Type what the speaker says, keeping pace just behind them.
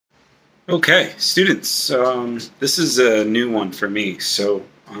Okay, students, this is a new one for me. So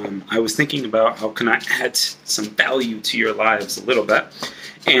I was thinking about how can I add some value to your lives a little bit.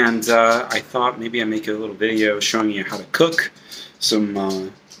 And I thought maybe I make a little video showing you how to cook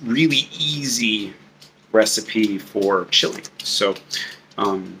some really easy recipe for chili. So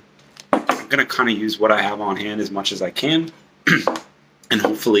I'm going to kind of use what I have on hand as much as I can. And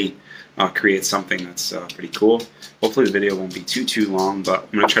hopefully create something that's pretty cool. Hopefully the video won't be too long, but I'm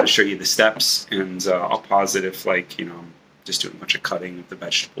going to try to show you the steps, and I'll pause it if, like, I'm just doing a bunch of cutting of the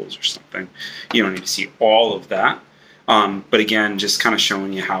vegetables or something. You don't need to see all of that. But again, just kind of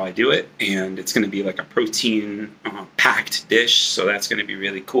showing you how I do it, and it's going to be like a protein-packed dish, so that's going to be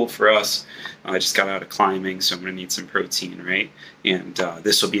really cool for us. I just got out of climbing, so I'm going to need some protein, right? And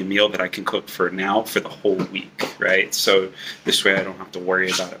this will be a meal that I can cook for now for the whole week, right? So this way I don't have to worry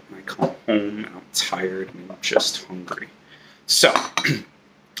about it when I come home and I'm tired and I'm just hungry. So I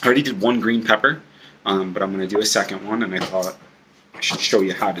already did one green pepper, but I'm going to do a second one, and I thought I should show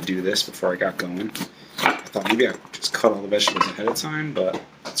you how to do this before I got going. I thought maybe I could just cut all the vegetables ahead of time, but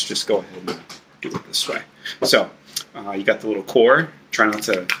let's just go ahead and do it this way. So you got the little core. Try not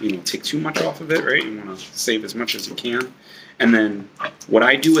to take too much off of it, right? You want to save as much as you can. And then what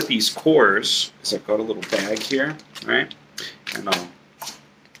I do with these cores is I've got a little bag here, right? And I'll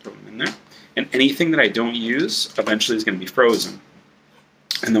throw them in there. And anything that I don't use eventually is going to be frozen.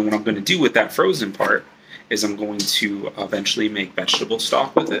 And then what I'm going to do with that frozen part is I'm going to eventually make vegetable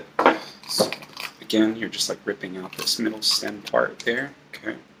stock with it. So again, you're just like ripping out this middle stem part there,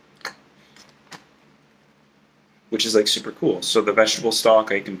 okay? Which is like super cool. So the vegetable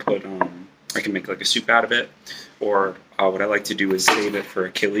stock I can put I can make like a soup out of it, or what I like to do is save it for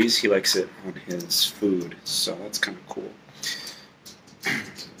Achilles. He likes it on his food, so that's kind of cool.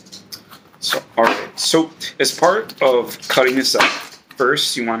 So, all right. So as part of cutting this up,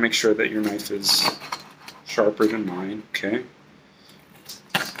 first you want to make sure that your knife is sharper than mine, okay?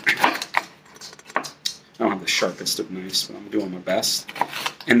 I don't have the sharpest of knives, but I'm doing my best.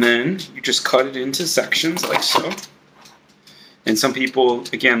 And then you just cut it into sections like so. And some people,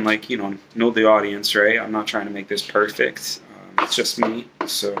 again, like, know the audience, right? I'm not trying to make this perfect. It's just me,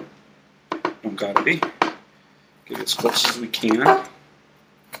 so don't gotta be. Get it as close as we can.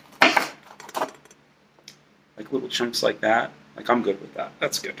 Like little chunks like that. Like, I'm good with that.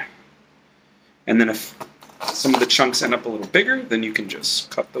 That's good. And then if some of the chunks end up a little bigger, then you can just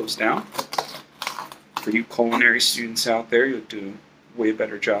cut those down. For you culinary students out there, you'll do a way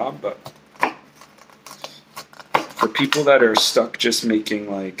better job, but for people that are stuck just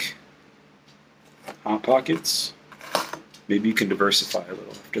making like Hot Pockets, maybe you can diversify a little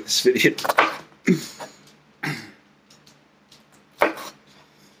after this video.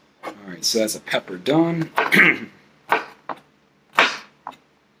 Alright, so that's a pepper done.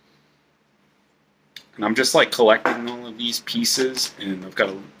 And I'm just like collecting all of these pieces, and I've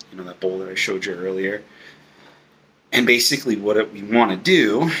got that bowl that I showed you earlier. And basically what we want to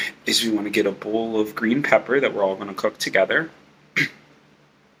do is we want to get a bowl of green pepper that we're all going to cook together. I'll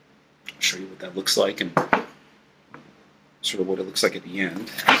show you what that looks like and sort of what it looks like at the end.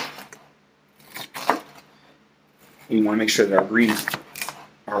 We want to make sure that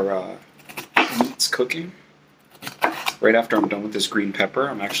our meat's cooking. Right after I'm done with this green pepper,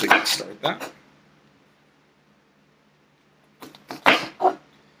 I'm actually going to start that.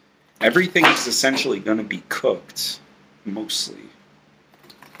 Everything is essentially going to be cooked, mostly.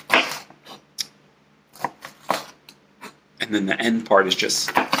 And then the end part is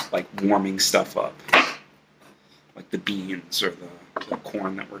just like warming stuff up. Like the beans or the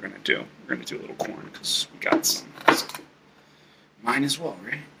corn that we're going to do. We're going to do a little corn because we got some. So mine as well,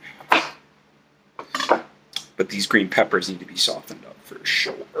 right? But these green peppers need to be softened up for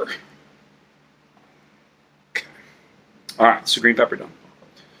sure. Okay. Alright, so green pepper done.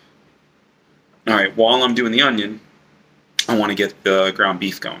 Alright, while I'm doing the onion, I want to get the ground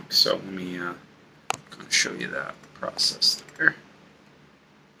beef going. So let me kind of show you that process there.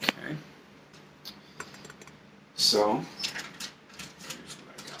 Okay. So, here's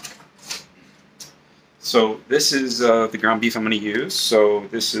what I got. So this is the ground beef I'm going to use. So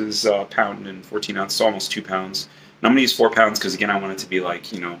this is a pound and 14 ounces, so almost 2 pounds. And I'm going to use 4 pounds because, again, I want it to be like,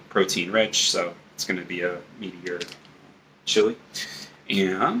 protein rich. So it's going to be a meatier chili.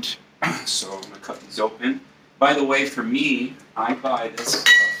 And so I'm going to cut these open. By the way, for me, I buy this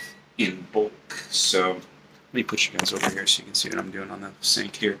stuff in bulk. So let me put you guys over here so you can see what I'm doing on the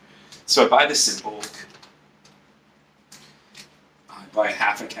sink here. So I buy this in bulk. I buy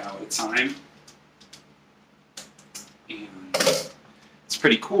half a cow at a time. And it's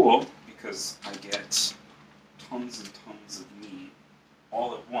pretty cool because I get tons and tons of meat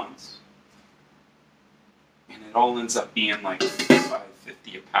all at once it all ends up being like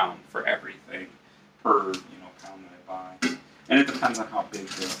 $5.50 a pound for everything per pound that I buy. And it depends on how big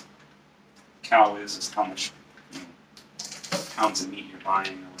the cow is, as how much pounds of meat you're buying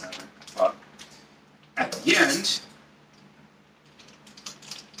or whatever. But at the end,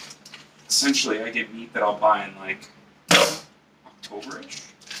 essentially I get meat that I'll buy in like October-ish,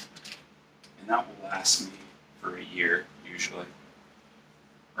 and that will last me for a year usually,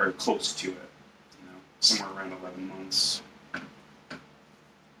 or close to it, somewhere around 11 months.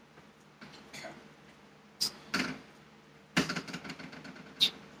 Okay.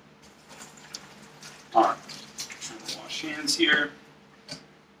 All right, trying to wash hands here.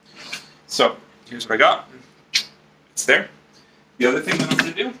 So here's what I got. It's there. The other thing that I'm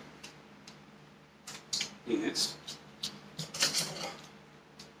going to do is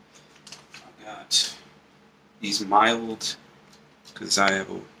I've got these mild, because I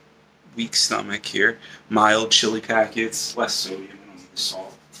have a weak stomach here, mild chili packets, less sodium, I don't need the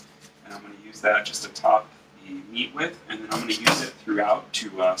salt. And I'm going to use that just to top the meat with, and then I'm going to use it throughout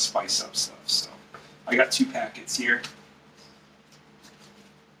to spice up stuff. So I got 2 packets here.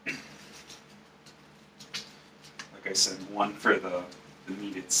 Like I said, one for the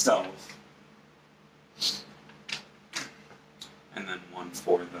meat itself, and then one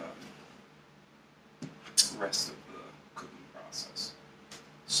for the rest of the cooking process.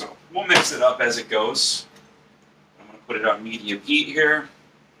 So we'll mix it up as it goes. I'm going to put it on medium heat here.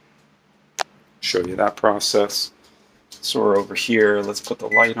 Show you that process. So we're over here. Let's put the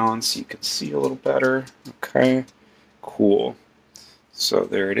light on so you can see a little better. Okay, cool. So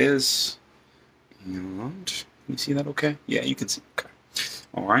there it is. And can you see that okay? Yeah, you can see. Okay.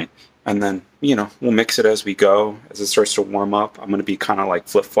 All right. And then, we'll mix it as we go. As it starts to warm up, I'm going to be kind of like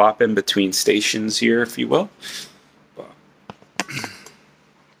flip-flopping between stations here, if you will. But we'll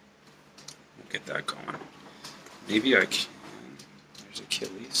get that going. Maybe I can. There's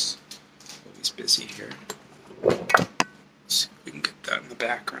Achilles. Oh, he's busy here. Let's see if we can get that in the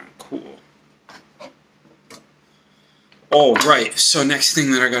background. Cool. All right. So next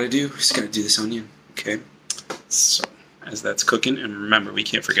thing that I got to do is got to do this onion. Okay. So as that's cooking, and remember, we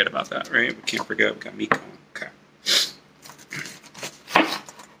can't forget about that, right? We can't forget we got meat going. Okay. So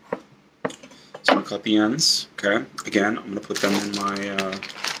I'm gonna cut the ends. Okay. Again, I'm gonna put them in my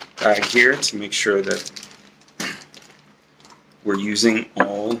bag here to make sure that we're using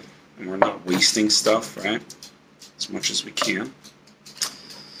all, and we're not wasting stuff, right? As much as we can.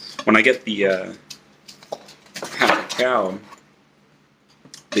 When I get the half a cow,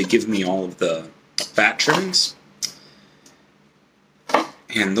 they give me all of the fat trimmings.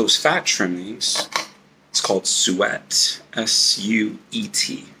 And those fat trimmings, it's called suet,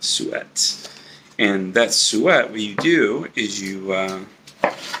 S-U-E-T, suet. And that suet, what you do is you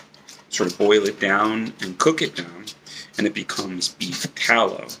sort of boil it down and cook it down, and it becomes beef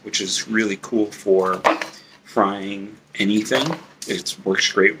tallow, which is really cool for frying anything. It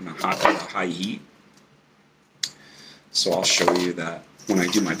works great with a high heat. So I'll show you that when I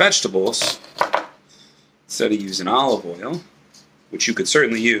do my vegetables, instead of using olive oil, which you could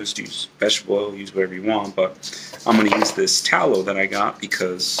certainly use vegetable oil, use whatever you want, but I'm going to use this tallow that I got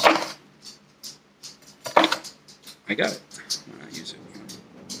because I got it. I'm going to use it.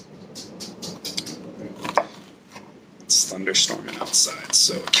 It's thunderstorming outside,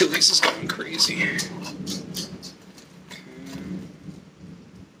 so Achilles is going crazy. Okay.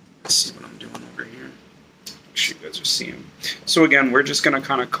 Let's see what I'm doing over here. Make sure you guys are seeing. So again, we're just going to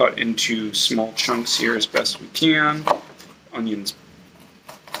kind of cut into small chunks here as best we can. Onions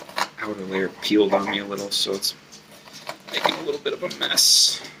outer layer peeled on me a little, so it's making a little bit of a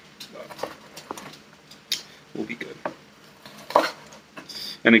mess, but we'll be good.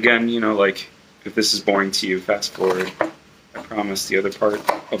 And again, like, if this is boring to you, fast forward. I promise the other part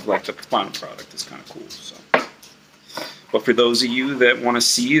of like the final product is kind of cool. So, but for those of you that want to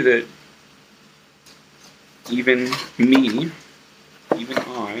see that even me, even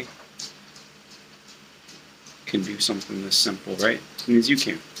I, can do something this simple, right? It means you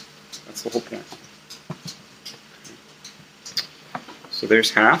can. That's the whole point. So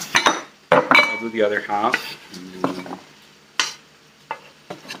there's half. I'll do the other half. And then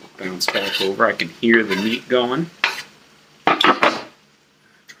bounce back over. I can hear the meat going. Dropped a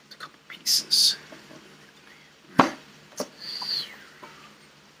couple pieces.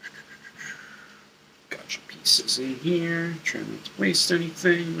 Got your pieces in here. Try not to waste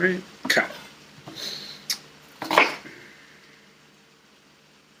anything, right? Okay.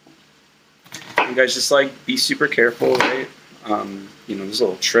 You guys just be super careful, right? There's a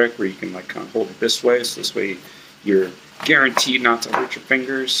little trick where you can kind of hold it this way, so this way you're guaranteed not to hurt your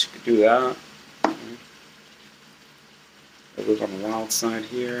fingers. You can do that. I live on the wild side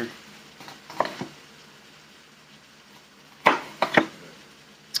here.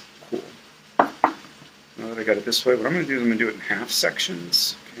 Cool. Now that I got it this way, what I'm going to do is I'm going to do it in half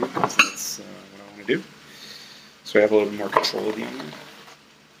sections. Okay, that's what I want to do. So I have a little more control of the onion.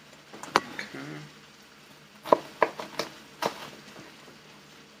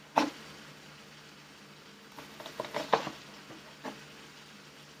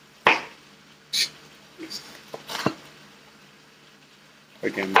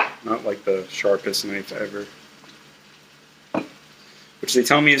 Again, not like the sharpest knife ever, which they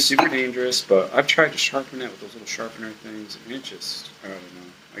tell me is super dangerous, but I've tried to sharpen it with those little sharpener things, and it just, I don't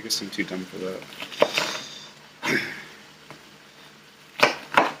know. I guess I'm too dumb for that.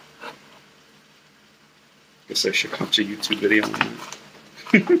 Guess I should watch a YouTube video on that.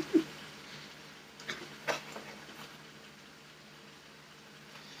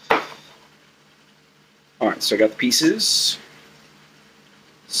 Alright, so I got the pieces.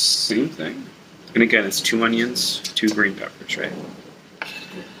 Same thing. And again, it's 2 onions, 2 green peppers, right?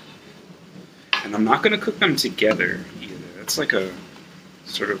 And I'm not going to cook them together either. That's like a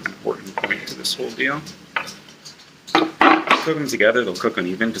sort of important point to this whole deal. Cook them together, they'll cook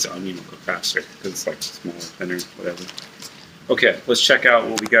uneven because the onion will cook faster because it's like smaller, thinner, whatever. Okay, let's check out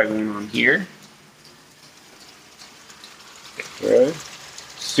what we got going on here. Okay,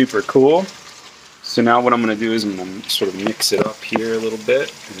 super cool. So now what I'm going to do is I'm going to sort of mix it up here a little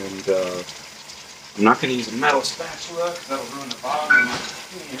bit, and I'm not going to use a metal spatula because that'll ruin the bottom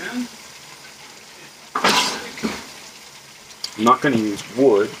of my pan. I'm not going to use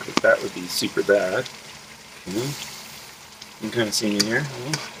wood because that would be super bad. Okay. You can kind of see me here.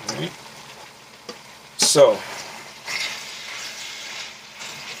 Alright. So,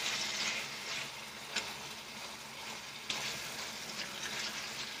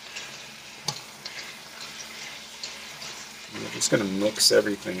 we're just going to mix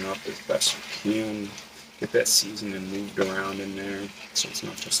everything up as best we can. Get that seasoning moved around in there so it's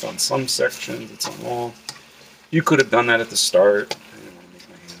not just on some sections, it's on all. You could have done that at the start. I didn't want to make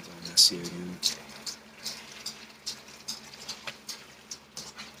my hands all messy again.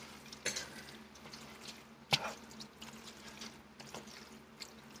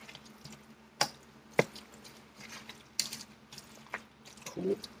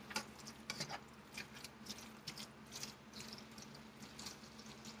 Cool.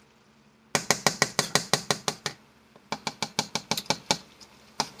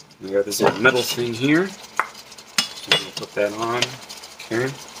 We got this little metal thing here. So I'm going to put that on. Okay.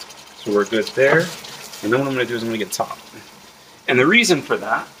 So we're good there. And then what I'm going to do is I'm going to get top. And the reason for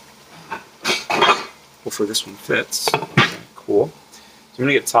that, hopefully this one fits. Okay, cool. So I'm going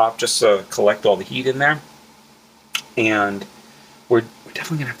to get top just to collect all the heat in there. And we're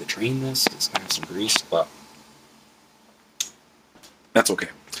definitely going to have to drain this. It's going to have some grease, but that's okay.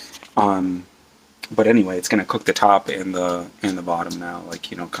 But anyway, it's going to cook the top and the bottom now,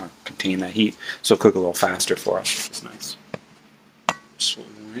 like, you know, kind of contain that heat. So it'll cook a little faster for us, which is nice. That's what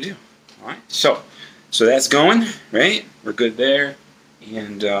we want to do. All right, so that's going, right? We're good there.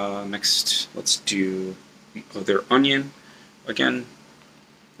 And next, let's do the other onion. Again,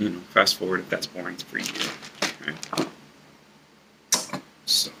 you know, fast forward if that's boring for you. Right?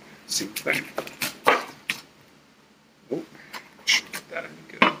 So, same thing. Oh, should get that in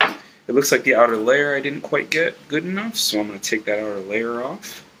good. It looks like the outer layer I didn't quite get good enough, so I'm going to take that outer layer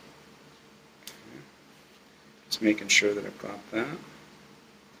off. Okay. Just making sure that I've got that.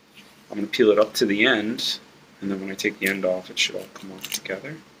 I'm going to peel it up to the end, and then when I take the end off, it should all come off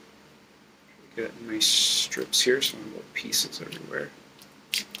together. Get nice strips here, so I don't have pieces everywhere.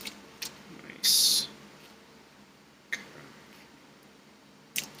 Nice. Okay.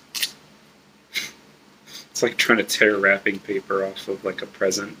 It's like trying to tear wrapping paper off of like a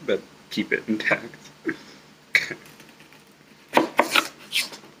present, but keep it intact. Okay.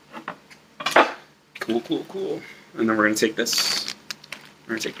 Cool. And then we're going to take this.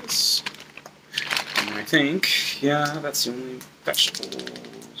 We're going to take this. And I think, yeah, that's the only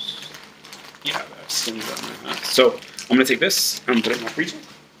vegetables. Yeah, that's things on that. So I'm going to take this. I'm going to put it in my freezer.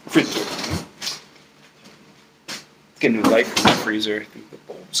 It's getting light from the freezer. I think the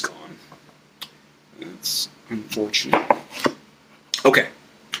bulb's gone. That's unfortunate. Okay.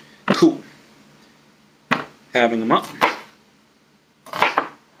 Cool. Having them up.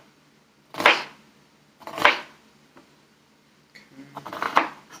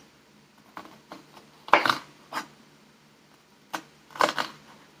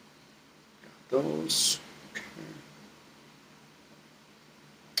 Those. Okay.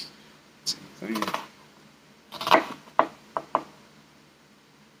 Same thing.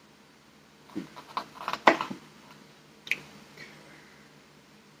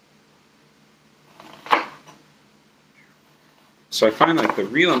 So I find like the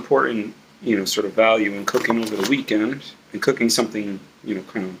real important, sort of value in cooking over the weekend and cooking something,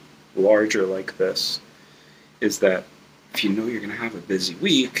 kind of larger like this is that if you know you're going to have a busy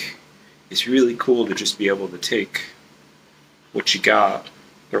week, it's really cool to just be able to take what you got,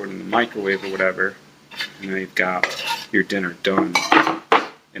 throw it in the microwave or whatever, and now you've got your dinner done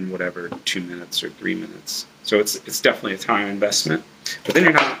in whatever 2 minutes or 3 minutes. So it's definitely a time investment, but then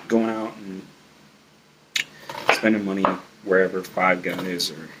you're not going out and spending money wherever Five Guys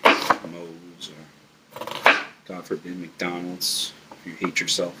or Moe's or God forbid McDonald's if you hate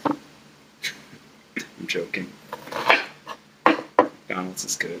yourself. I'm joking. McDonald's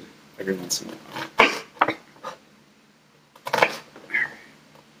is good every once in a while.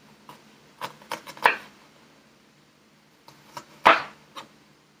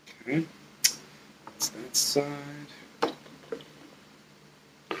 Okay, that's that side.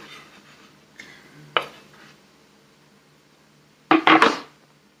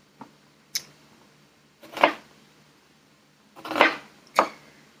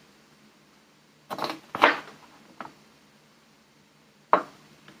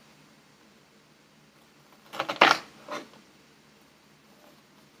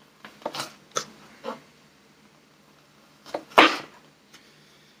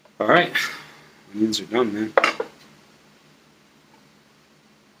 Alright, onions are done, man.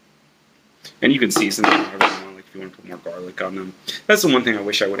 And you can season them however you want, like if you want to put more garlic on them. That's the one thing I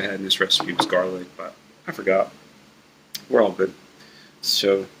wish I would have had in this recipe was garlic, but I forgot. We're all good.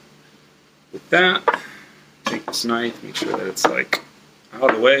 So, with that, take this knife, make sure that it's like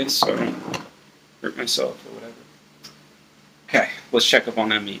out of the way so I don't hurt myself or whatever. Okay, let's check up on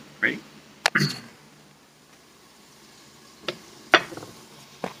that meat, right?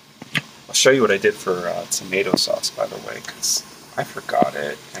 I'll show you what I did for tomato sauce, by the way, because I forgot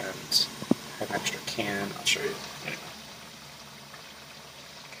it, and I have an extra can. I'll show you.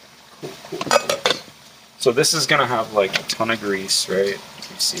 Cool. So this is going to have like a ton of grease, right?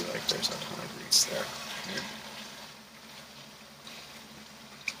 You see like there's a ton of grease there.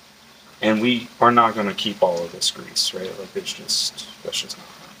 And we are not going to keep all of this grease, right? Like that's just not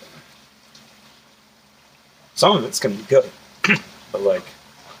happening. Some of it's going to be good, but like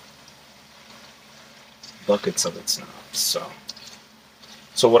buckets of it's not.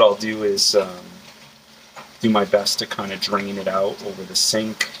 So what I'll do is do my best to kind of drain it out over the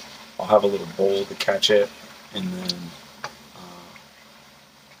sink. I'll have a little bowl to catch it, and then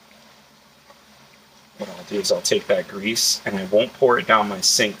what I'll do is I'll take that grease, and I won't pour it down my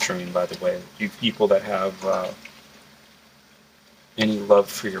sink drain, by the way. You people that have any love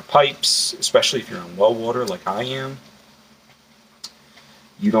for your pipes, especially if you're on well water like I am,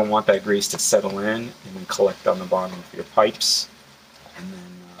 you don't want that grease to settle in and then collect on the bottom of your pipes and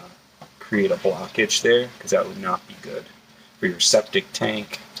then create a blockage there, because that would not be good for your septic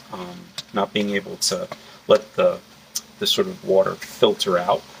tank. Not being able to let the sort of water filter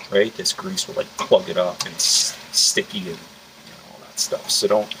out, right? This grease will like plug it up and it's sticky and all that stuff. So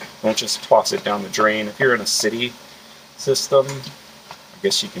don't just toss it down the drain. If you're in a city system, I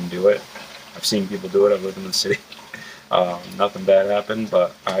guess you can do it. I've seen people do it. I've lived in the city. Nothing bad happened,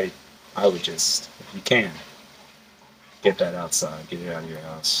 but I would just, if you can, get that outside, get it out of your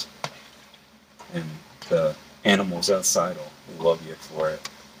house, and the animals outside will love you for it.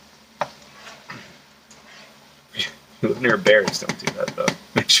 You live near bears, don't do that though.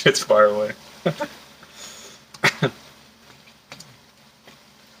 Make sure it's far away.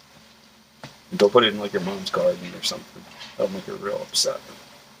 Don't put it in like your mom's garden or something. That'll make her real upset.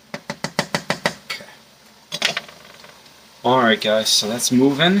 Alright guys, so that's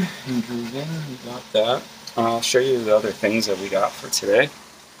moving and grooving. We got that. I'll show you the other things that we got for today.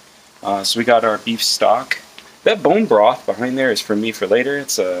 So we got our beef stock. That bone broth behind there is for me for later.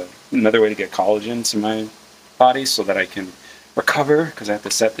 It's another way to get collagen to my body so that I can recover, because I have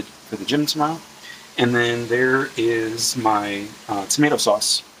to set for the gym tomorrow. And then there is my tomato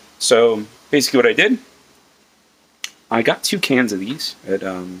sauce. So basically what I did, I got 2 cans of these at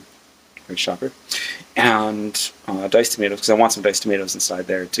Shopper, and diced tomatoes, because I want some diced tomatoes inside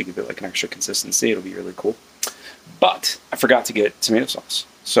there to give it like an extra consistency. It'll be really cool. But I forgot to get tomato sauce.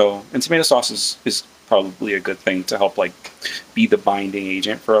 And tomato sauce is probably a good thing to help like be the binding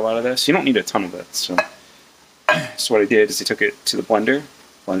agent for a lot of this. You don't need a ton of it. So what I did is I took it to the blender,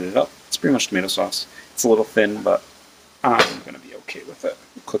 blended it up. It's pretty much tomato sauce. It's a little thin, but I'm gonna be okay with it.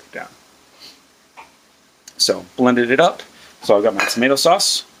 Cook it down. So blended it up. So I've got my tomato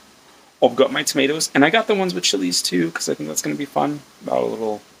sauce. I've got my tomatoes, and I got the ones with chilies too, because I think that's going to be fun.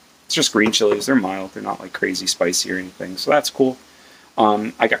 It's just green chilies. They're mild. They're not like crazy spicy or anything, so that's cool.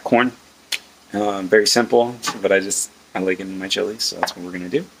 I got corn. Very simple, but I just I like it in my chili, so that's what we're gonna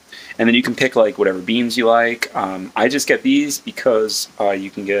do. And then you can pick like whatever beans you like. I just get these because you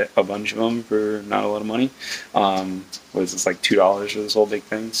can get a bunch of them for not a lot of money. What is this, like $2 for this whole big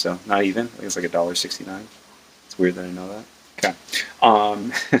thing? So not even. I think it's like $1.69. It's weird that I know that. Okay.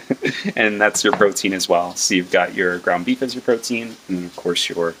 And that's your protein as well. So you've got your ground beef as your protein, and then of course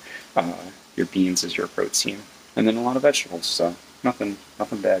your beans as your protein, and then a lot of vegetables. So nothing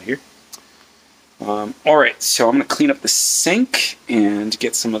bad here. All right, so I'm going to clean up the sink and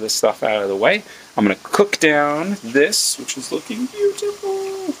get some of this stuff out of the way. I'm going to cook down this, which is looking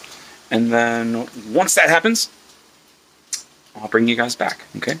beautiful. And then once that happens, I'll bring you guys back,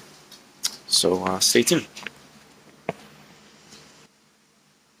 okay? So stay tuned.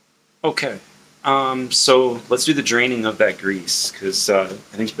 Okay, so let's do the draining of that grease, because I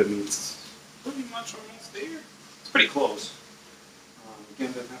think the meat's pretty much almost there. It's pretty close. Again,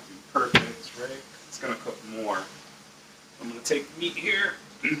 it doesn't have to be perfect, right? It's going to cook more. I'm going to take the meat here.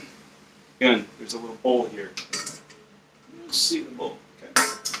 Again, there's a little bowl here. You'll see the bowl, okay?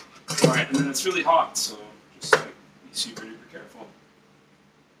 All right, and then it's really hot, so just like be super duper careful.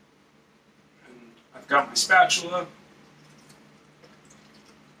 And I've got my spatula.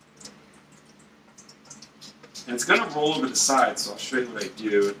 And it's gonna roll over the side, so I'll show you what I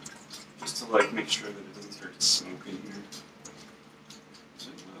do, just to like make sure that it doesn't start to smoke in here. So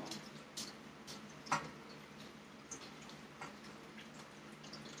it will.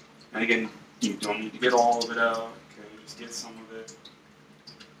 And again, you don't need to get all of it out. Okay, just get some of it.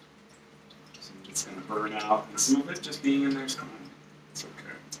 Some of it's gonna burn out, and some of it just being in there is fine. It's okay.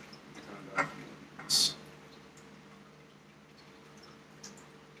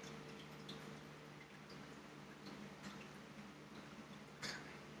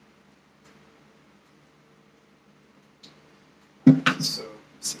 So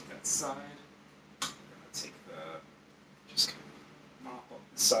take that side. I'm gonna take just kind of mop up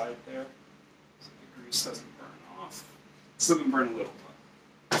the side there, so the grease doesn't burn off. It's still gonna burn a little,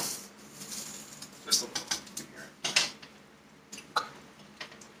 but just a little here. Okay.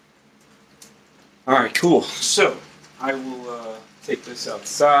 All right, cool. So I will take this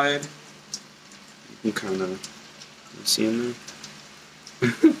outside. You can kind of see in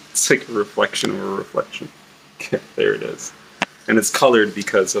there. It's like a reflection of a reflection. Okay, there it is. And it's colored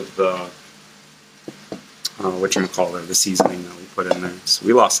because of the whatchamacallit, the seasoning that we put in there. So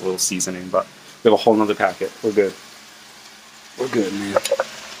we lost a little seasoning, but we have a whole nother packet. We're good. We're good, man.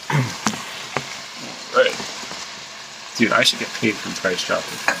 All right. Dude, I should get paid from Price Chopper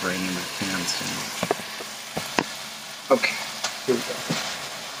for bringing my pans so much. Okay, here we go.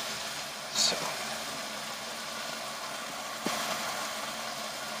 So,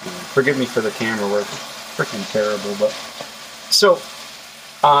 forgive me for the camera work. It's freaking terrible, but so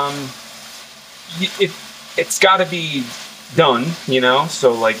it's got to be done, you know.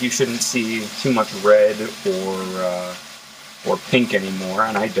 So like you shouldn't see too much red or pink anymore,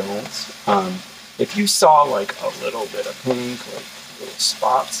 and I don't. If you saw like a little bit of pink, like little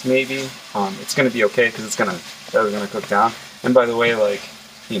spots maybe, it's gonna be okay because that's gonna cook down. And by the way, like,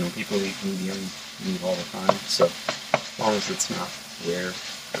 you know, people eat medium meat all the time, so as long as it's not rare,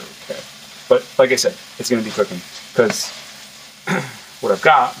 they're okay. But like I said, it's gonna be cooking because what I've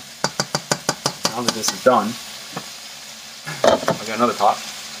got now that this is done, I got another pot.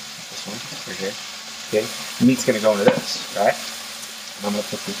 This one right here. Okay, the meat's gonna go into this, right? And I'm gonna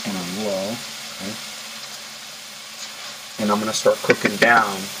put this one on low. Okay. And I'm going to start cooking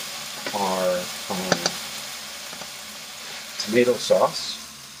down our tomato sauce.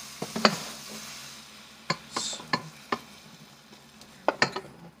 So,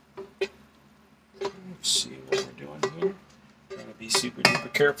 let's see what we're doing here. I'm going to be super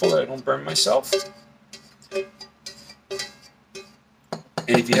duper careful that I don't burn myself. And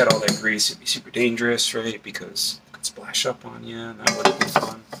if you had all that grease, it'd be super dangerous, right? Because it could splash up on you, and that wouldn't be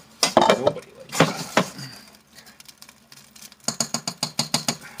fun. Nobody likes that.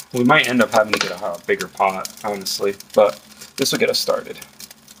 We might end up having to get a bigger pot, honestly, but this will get us started,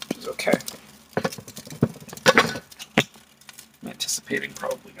 which is okay. I'm anticipating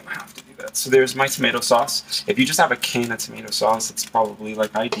probably going to have to do that. So there's my tomato sauce. If you just have a can of tomato sauce, it's probably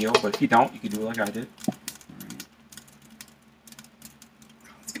like ideal, but if you don't, you can do it like I did.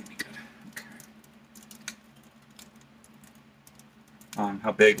 It's going to be good. Okay.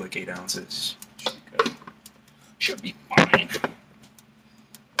 How big? Like 8 ounces. Should be good. Should be fine.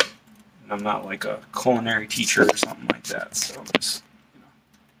 And I'm not like a culinary teacher or something like that, so I'm just, you know,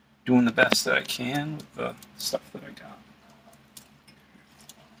 doing the best that I can with the stuff that I got.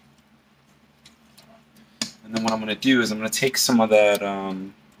 And then what I'm going to do is I'm going to take some of that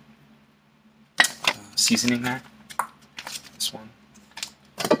seasoning there,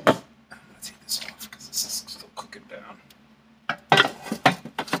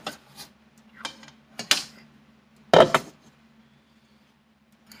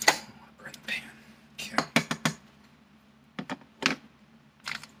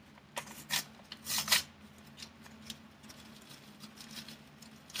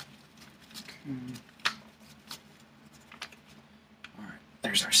 All right,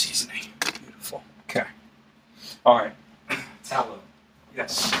 there's our seasoning. Beautiful. Okay. All right. Tallow.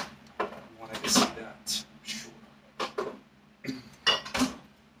 Yes. I wanted to see that. Sure.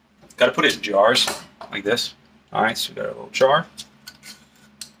 Got to put it in jars like this. All right, so we got a little jar.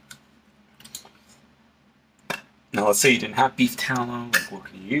 Now, let's say you didn't have beef tallow. Like, what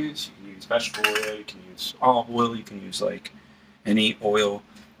can you use? You can use vegetable oil. You can use olive oil. You can use like any oil.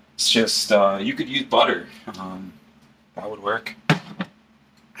 It's just you could use butter. That would work.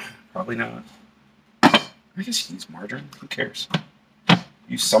 Probably not. I guess you can use margarine. Who cares?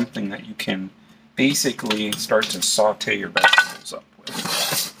 Use something that you can basically start to saute your vegetables up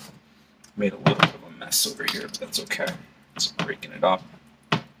with. Made a little bit of a mess over here, but that's okay. Just breaking it up.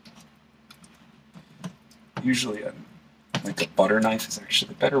 Usually, like a butter knife is actually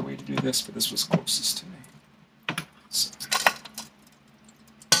the better way to do this, but this was closest to me. So.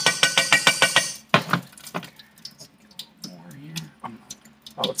 Okay, let's get a little more here.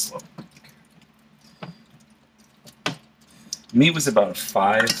 Oh, it's slow. Okay. Meat was about a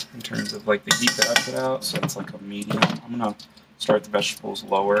 5 in terms of like the heat that I put out, so it's like a medium. I'm gonna start the vegetables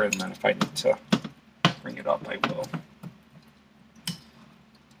lower, and then if I need to bring it up, I will.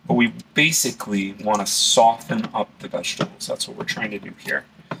 But we basically want to soften up the vegetables. That's what we're trying to do here.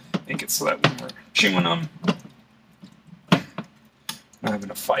 Make it so that when we're chewing them, we're not having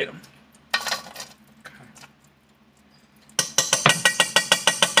to fight them. Okay.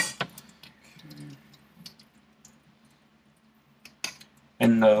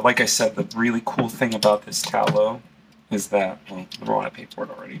 And like I said, the really cool thing about this tallow is that, well, I want to pay for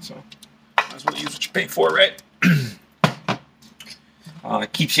it already, so might as well use what you pay for, right?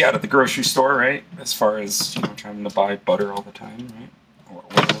 It keeps you out of the grocery store, right? As far as, you know, trying to buy butter all the time, right? Or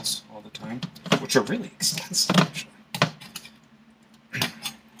oils all the time, which are really expensive, actually.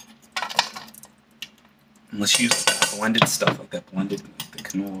 Unless you use that blended stuff, like that blended, like the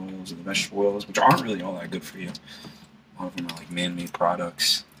canola oils or the vegetable oils, which aren't really all that good for you. A lot of them are like man-made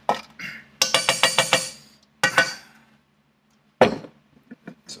products.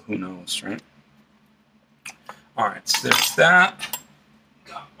 So who knows, right? All right, so there's that.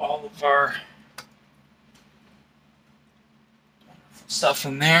 Got all of our stuff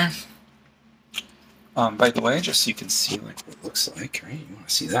in there. By the way, just so you can see like what it looks like, right? You want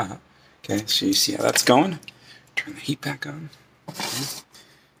to see that. Okay, so you see how that's going. Turn the heat back on. Okay.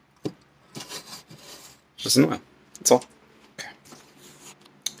 Just an oil. That's all. Okay.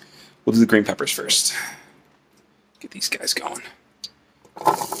 We'll do the green peppers first. Get these guys going.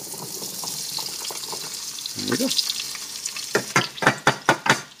 There we go.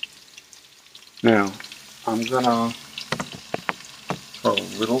 Now, I'm gonna throw a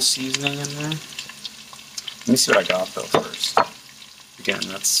little seasoning in there. Let me see what I got though first. Again,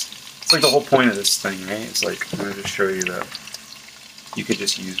 it's like the whole point of this thing, right? It's like, I'm gonna just show you that you could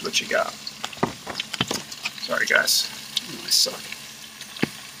just use what you got. Sorry guys, I suck.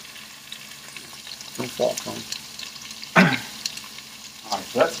 Don't fall, phone. Alright,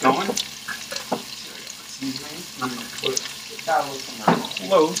 so that's going. So I got the seasoning. I'm gonna put the tallow somewhere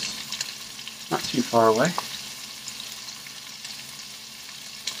close. Not too far away.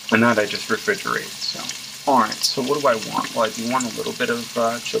 And that I just refrigerate. So, alright, so what do I want? Well, I do want a little bit of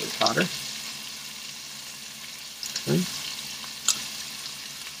chili powder. Okay.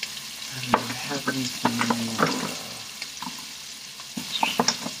 And do I have anything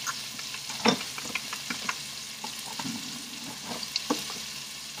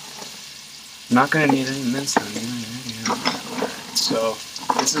I'm not going to need any minced onion. So,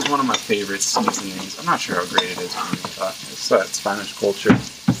 this is one of my favorite seasonings. I'm not sure how great it is, but it's Spanish culture.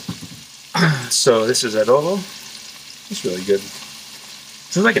 So this is adobo. It's really good.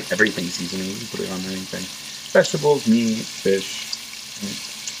 This is like an everything seasoning. You can put it on anything. Vegetables, meat, fish,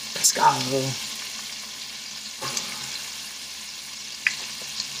 pescado.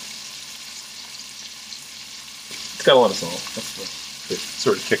 It's got a lot of salt. That's the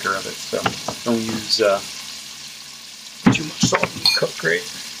sort of kicker of it. So don't use too much salt when you cook, right?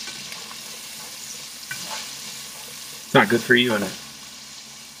 It's not good for you, and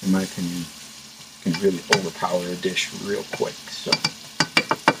in my opinion, can really overpower a dish real quick. So,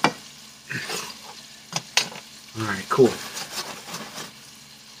 all right, cool.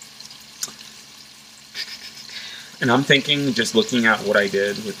 And I'm thinking, just looking at what I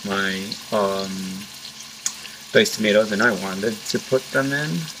did with my diced tomatoes, and I wanted to put them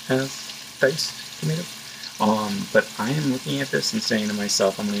in as diced tomatoes. But I am looking at this and saying to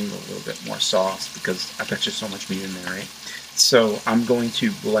myself, I'm going to need a little bit more sauce because I bet you so much meat in there, right? So I'm going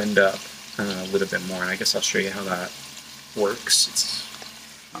to blend up a little bit more, and I guess I'll show you how that works. It's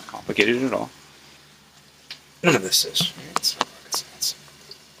not complicated at all. None of this is. It's not rocket science.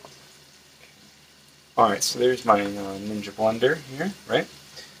 Alright, so there's my Ninja blender here, right?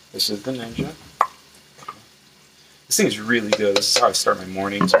 This is the Ninja. This thing is really good. This is how I start my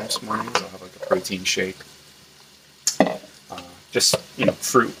mornings. Most mornings I'll have like a protein shake. Just,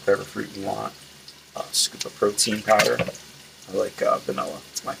 fruit, whatever fruit you want. Scoop of protein powder. I like vanilla.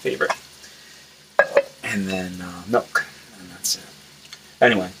 It's my favorite. And then milk. And that's it.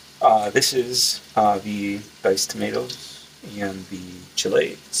 Anyway, this is the diced tomatoes and the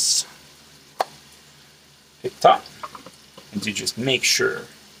chiles. Take the top. And you just make sure,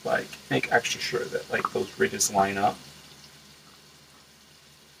 make extra sure that those ridges line up.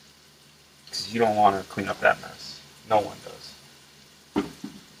 Because you don't want to clean up that mess. No one does.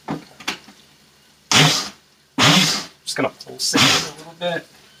 Just gonna pulse it a little bit.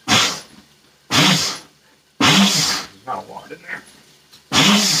 There's not a lot in there.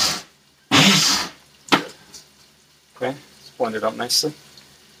 Good. Okay, let's blend it up nicely.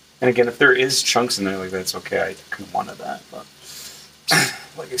 And again, if there is chunks in there like that, it's okay. I kind of wanted that, but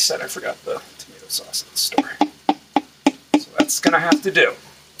like I said, I forgot the tomato sauce at the store. So that's gonna have to do.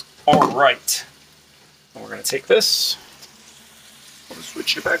 All right. And we're gonna take this. I'll just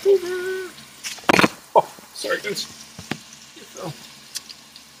switch it back over. Oh, sorry guys.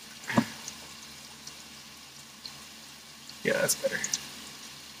 Yeah, that's better.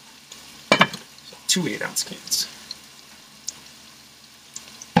 So 2 8-ounce cans.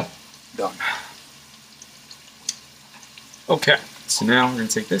 Done. Okay, so now we're going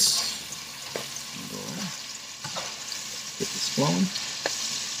to take this. Get this flowing.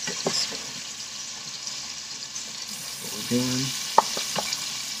 Get this flowing. That's what we're doing.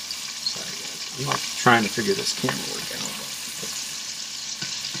 Sorry guys, I'm not trying to figure this camera work out.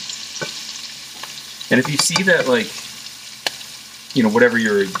 And if you see that, whatever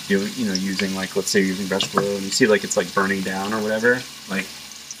you're doing, using, let's say you're using vegetable oil, and you see, it's, burning down or whatever,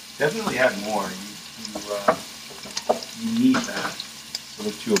 definitely add more. You need that so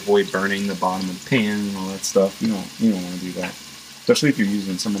that you avoid burning the bottom of the pan and all that stuff. You don't want to do that. Especially if you're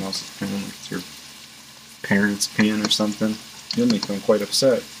using someone else's pan, like it's your parents' pan or something. You'll make them quite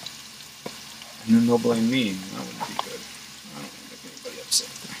upset. And then they'll blame me. That wouldn't be good. I don't want to make anybody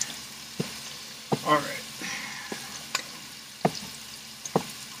upset. Alright.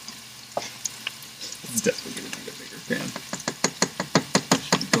 This is definitely going to need a bigger pan.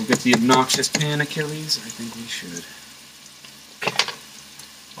 Should we go get the obnoxious pan, Achilles? I think we should. Okay.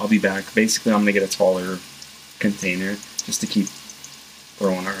 I'll be back. Basically, I'm going to get a taller container just to keep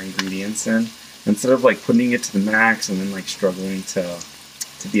throwing our ingredients in. Instead of putting it to the max and then struggling to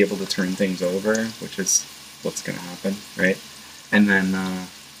be able to turn things over, which is what's going to happen, right? And then I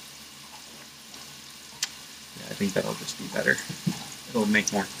think that'll just be better. It'll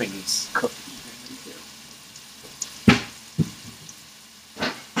make more things cook.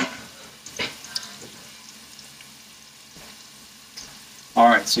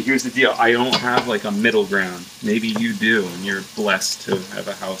 Alright, so here's the deal. I don't have a middle ground. Maybe you do, and you're blessed to have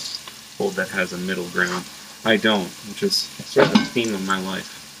a household that has a middle ground. I don't, which is sort of the theme of my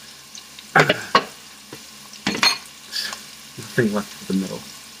life. Nothing left for the middle.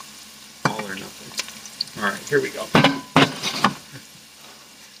 All or nothing. Alright, here we go.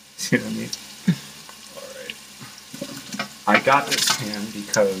 See what I mean? Alright. I got this pan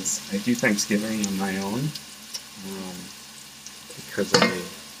because I do Thanksgiving on my own. Because I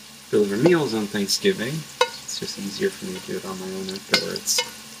deliver meals on Thanksgiving. It's just easier for me to do it on my own afterwards.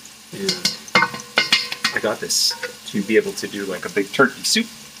 And I got this to be able to do a big turkey soup.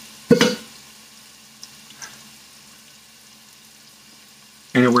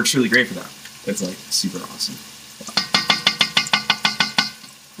 And it works really great for that. It's super awesome.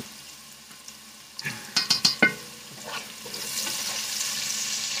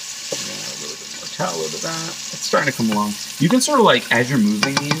 Towel over that. It's starting to come along. You can sort of as you're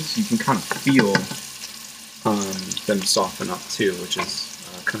moving these, you can kind of feel them soften up too, which is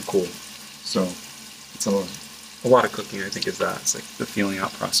kind of cool. So it's a lot of cooking, I think, is that. It's the feeling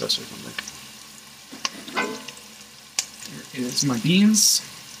out process or something. Here is my beans.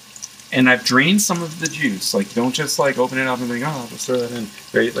 And I've drained some of the juice. Don't just open it up and think, oh, I'll just throw that in.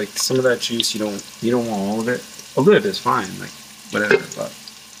 Right? Some of that juice, you don't want all of it. A little bit is fine, whatever, but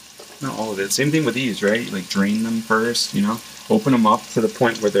not all of it. Same thing with these, right? Drain them first, Open them up to the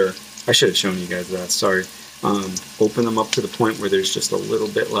point where they're... I should have shown you guys that, sorry. Open them up to the point where there's just a little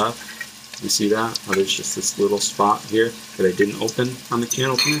bit left. You see that? Oh, there's just this little spot here that I didn't open on the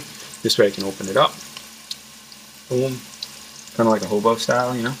can opener. This way I can open it up. Boom. Kind of like a hobo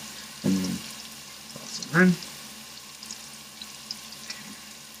style, And then toss it in.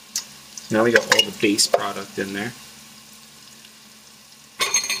 Now we got all the base product in there.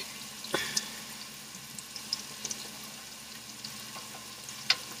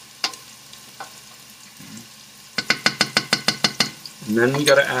 And then we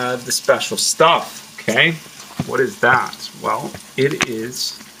got to add the special stuff, okay? What is that? Well, it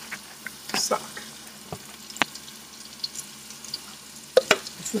is stock.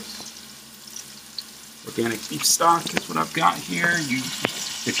 What's this? Organic beef stock is what I've got here.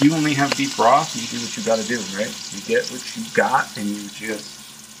 If you only have beef broth, you do what you got to do, right? You get what you got, and you just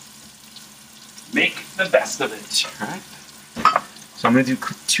make the best of it, right? So I'm going to do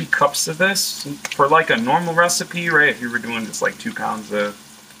 2 cups of this. For like a normal recipe, right, if you were doing just like 2 pounds of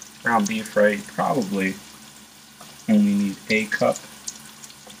ground beef, right, you probably only need a cup.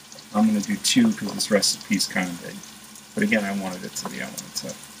 I'm going to do 2 because this recipe is kind of big. But again, I wanted to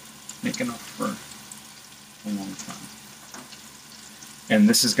make enough for a long time. And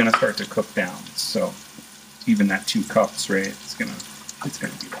this is going to start to cook down. So even that 2 cups, right, it's going to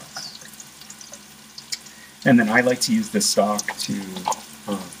be less. And then I like to use this stock to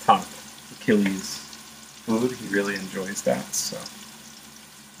top Achilles' food. He really enjoys that, so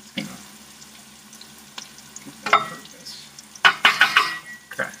it's gonna get that purpose.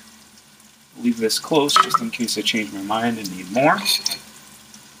 Okay. Leave this close just in case I change my mind and need more. I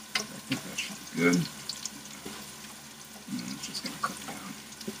think that should be good. And then it's just gonna cook down.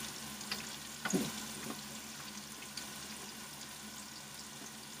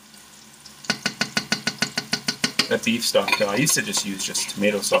 That beef stock, I used to just use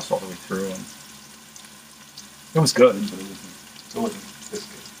tomato sauce all the way through, and it was good, but it wasn't this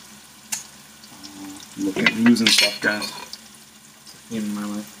good. Look at losing stuff, guys. It's a theme in my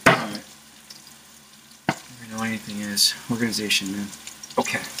life. Alright. Never know anything is. Organization, man.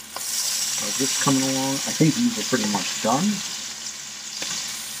 Okay. So this coming along. I think these are pretty much done.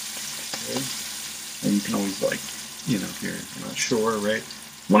 Okay. And you can always, like, if you're not sure, right?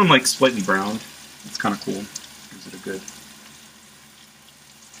 I want them, like, slightly browned. It's kind of cool. Gives it a good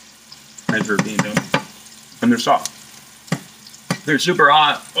measure of being done. And they're soft. They're super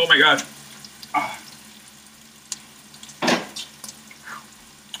hot. Oh my gosh.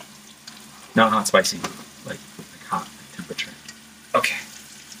 Not hot spicy, like hot temperature. Okay.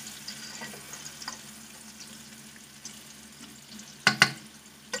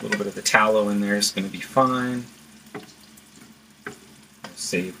 A little bit of the tallow in there is going to be fine. We'll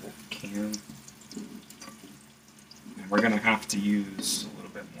save what we can. We're going to have to use a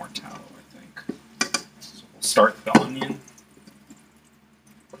little bit more tallow, I think. So we'll start the onion. And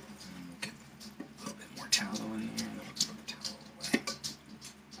we'll get a little bit more tallow in there, and then we'll put the tallow away.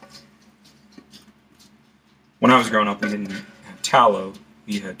 When I was growing up, we didn't have tallow.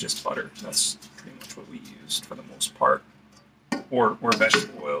 We had just butter. That's pretty much what we used for the most part. Or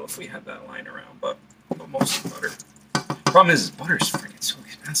vegetable oil if we had that lying around, but mostly butter. Problem is butter is freaking so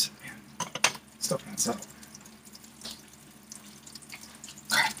expensive, man. Stuff adds up.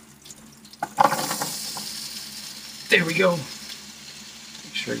 There we go.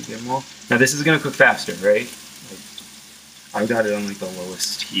 Make sure you get them all. Now this is gonna cook faster, right? Like, I got it on like the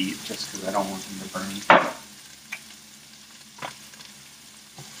lowest heat just because I don't want them to burn.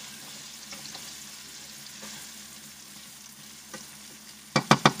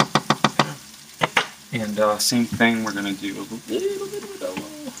 And same thing, we're gonna do a little bit of tallow.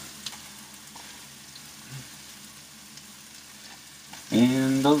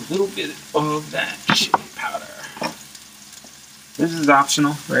 And a little bit of that chili powder. This is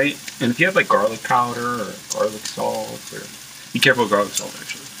optional, right? And if you have like garlic powder or garlic salt, or be careful with garlic salt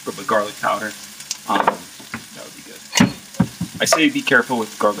actually, but with garlic powder, that would be good. I say be careful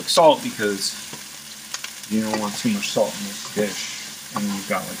with garlic salt because you don't want too much salt in this dish, and then you've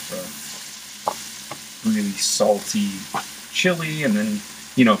got like the really salty chili, and then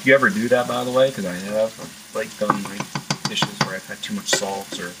if you ever do that, by the way, because I have like done like dishes where I've had too much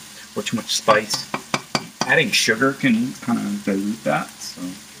salt or too much spice. Adding sugar can kind of dilute that, so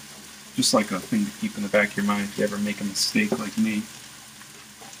just like a thing to keep in the back of your mind if you ever make a mistake like me.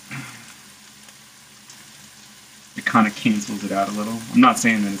 It kind of cancels it out a little. I'm not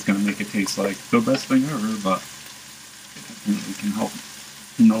saying that it's going to make it taste like the best thing ever, but it definitely can help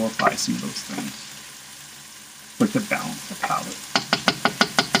nullify some of those things. Like to balance the palate.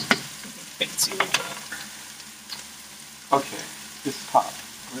 Fancy like that. Okay, this top.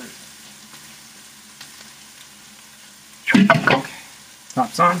 Where is it? Okay,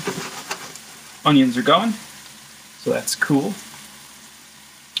 top's on. Onions are going, so that's cool.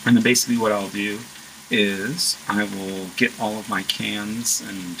 And then basically what I'll do is I will get all of my cans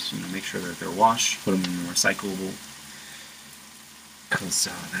and make sure that they're washed, put them in the recyclable because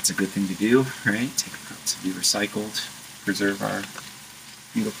that's a good thing to do, right? Take them out to be recycled, preserve our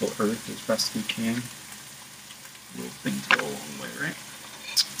beautiful earth as best we can. Little things go a long way, right?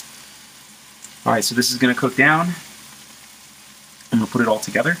 All right, so this is going to cook down. I'm going to put it all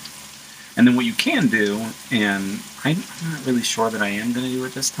together. And then what you can do, and I'm not really sure that I am going to do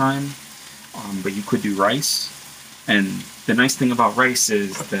it this time, but you could do rice. And the nice thing about rice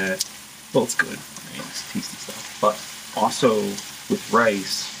is that, well, it's good, right? It's tasty stuff. But also with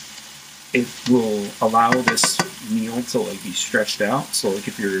rice, it will allow this meal to like be stretched out. So like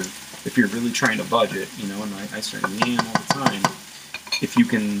if you're really trying to budget, you know, and I certainly am all the time, if you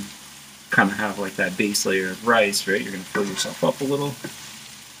can kind of have like that base layer of rice, right, you're going to fill yourself up a little.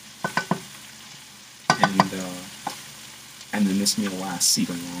 And then this meal lasts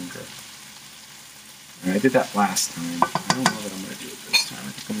even longer. And I did that last time. I don't know that I'm going to do it this time.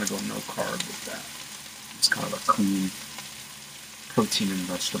 I think I'm going to go no carb with that. It's kind of a clean protein and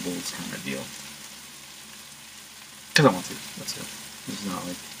vegetables kind of deal. Because I want to. That's it. It's not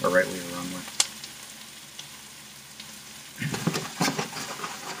like a right way or wrong way.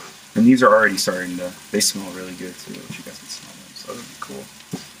 And these are already starting to, they smell really good too, if you guys can smell them. So that'd be cool.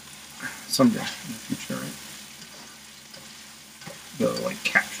 Someday in the future, right? They'll like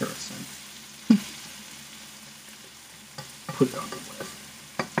capture us and put it on the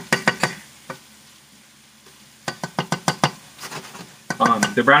web.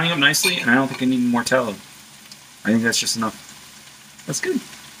 They're browning up nicely, and I don't think I need more tallow. I think that's just enough. That's good.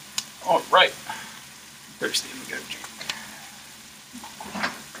 All right. Thirsty, I'm gonna go drink.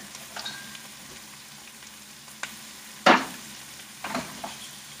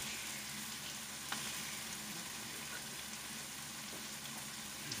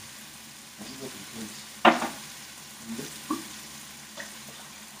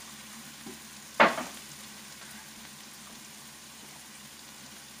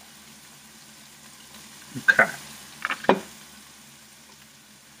 Okay.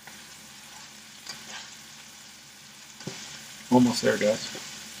 Almost there, guys.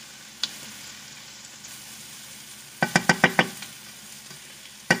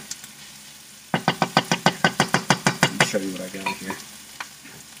 Let me show you what I got here.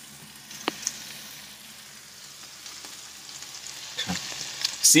 Okay.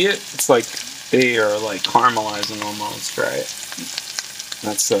 See it? It's like they are like caramelizing almost, right?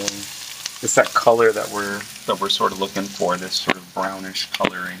 That's it's that color that we're sort of looking for, this sort of brownish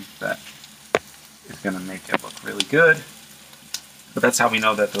coloring that is going to make it look really good. But that's how we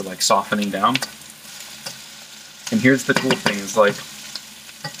know that they're like softening down. And here's the cool thing is like,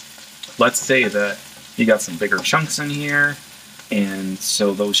 let's say that you got some bigger chunks in here, and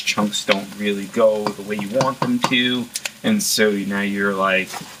so those chunks don't really go the way you want them to, and so now you're like,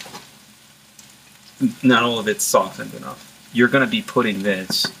 not all of it's softened enough. You're going to be putting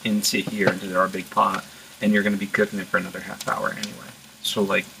this into here, into our big pot, and you're going to be cooking it for another half hour anyway. So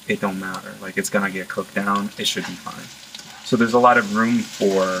like, it don't matter. Like, it's going to get cooked down. It should be fine. So there's a lot of room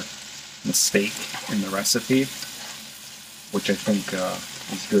for mistake in the recipe, which I think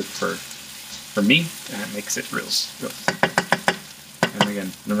is good for me, and it makes it real. And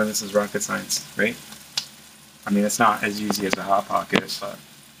again, none of this is rocket science, right? I mean, it's not as easy as a Hot Pocket, but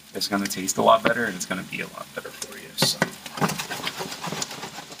it's going to taste a lot better, and it's going to be a lot better for you. So,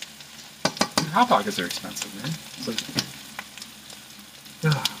 Hot Pockets are expensive, man. It's like,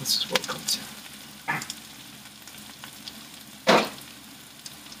 this is what it comes to.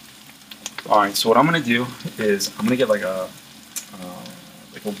 All right, so what I'm going to do is I'm going to get like a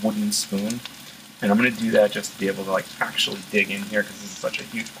wooden spoon, and I'm going to do that just to be able to like actually dig in here because this is such a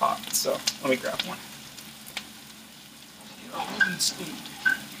huge pot. So let me grab one. A wooden spoon.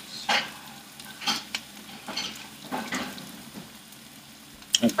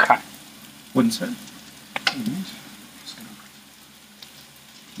 Okay, wooden spoon. Just gonna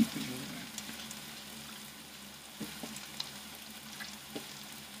keep it moving.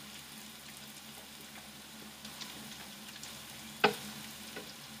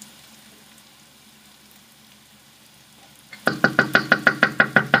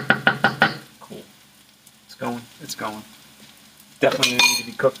 Cool. It's going. It's going. Definitely need to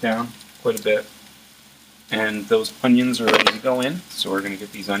be cooked down quite a bit. And those onions are ready to go in, so we're going to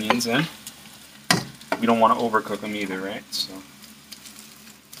get these onions in. We don't want to overcook them either, right? So,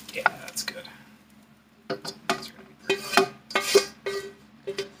 yeah, that's good. That's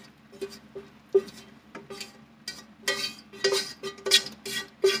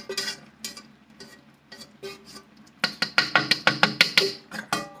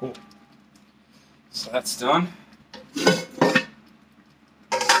okay, cool. So that's done. The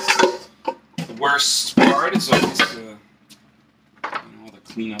worst part is always the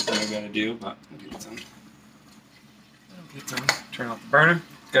cleanup that I gotta do, but I'll get it done. I'll get it done. Turn off the burner.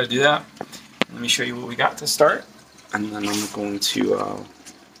 Gotta do that. Let me show you what we got to start, and then I'm going to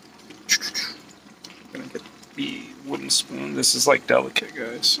gonna get the wooden spoon. This is like delicate,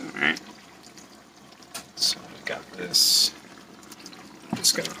 guys. All right. So I got this.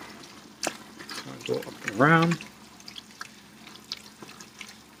 Just gonna go up and around.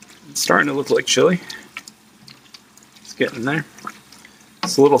 It's starting to look like chili. It's getting there.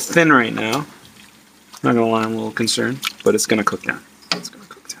 It's a little thin right now. Not gonna lie, I'm a little concerned, but it's gonna cook down. It's gonna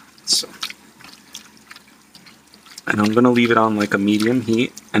cook down. So, and I'm gonna leave it on like a medium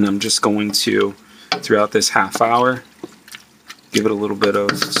heat, and I'm just going to, throughout this half hour, give it a little bit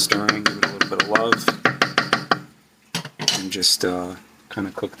of stirring, give it a little bit of love, and just kind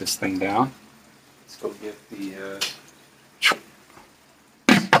of cook this thing down. Let's go get the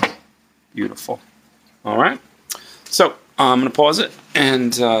beautiful. All right. So I'm going to pause it,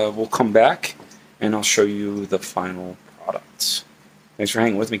 and we'll come back, and I'll show you the final product. Thanks for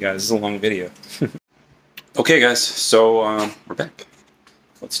hanging with me, guys. This is a long video. Okay, guys. So we're back.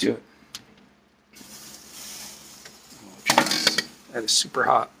 Let's do it. Oh, geez. That is super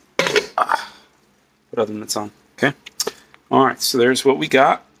hot. Put other mitts on. Okay. All right. So there's what we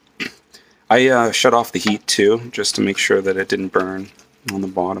got. I shut off the heat too, just to make sure that it didn't burn on the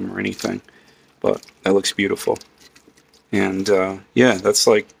bottom or anything. But that looks beautiful. And yeah, that's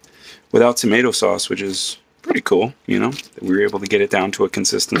like without tomato sauce, which is pretty cool, you know. We were able to get it down to a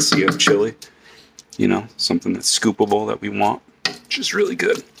consistency of chili, you know, something that's scoopable that we want, which is really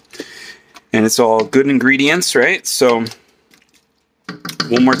good. And it's all good ingredients, right? So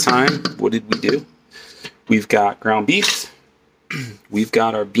one more time, what did we do? We've got ground beef, we've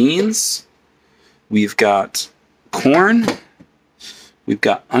got our beans, we've got corn, we've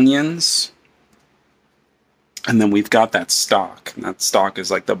got onions, and then we've got that stock. And that stock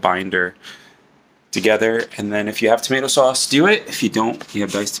is like the binder together. And then if you have tomato sauce, do it. If you don't, you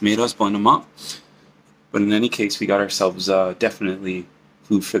have diced tomatoes, blend them up. But in any case, we got ourselves definitely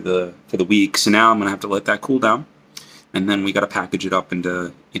food for the week. So now I'm gonna have to let that cool down, and then we got to package it up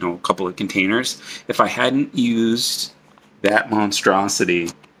into, you know, a couple of containers. If I hadn't used that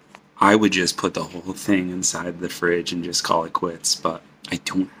monstrosity, I would just put the whole thing inside the fridge and just call it quits. But I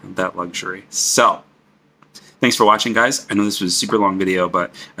don't have that luxury. So thanks for watching, guys. I know this was a super long video,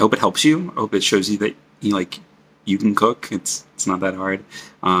 but I hope it helps you. I hope it shows you that you can cook. It's not that hard.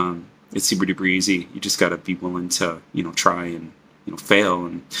 It's super duper easy. You just got to be willing to, you know, try and, you know, fail.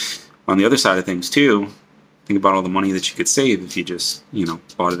 And on the other side of things too, think about all the money that you could save if you just, you know,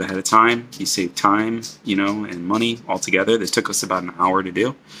 bought it ahead of time. You save time, you know, and money altogether. This took us about an hour to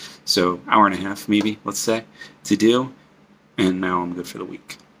do. So hour and a half maybe, let's say, to do. And now I'm good for the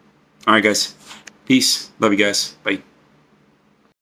week. All right, guys. Peace. Love you guys. Bye.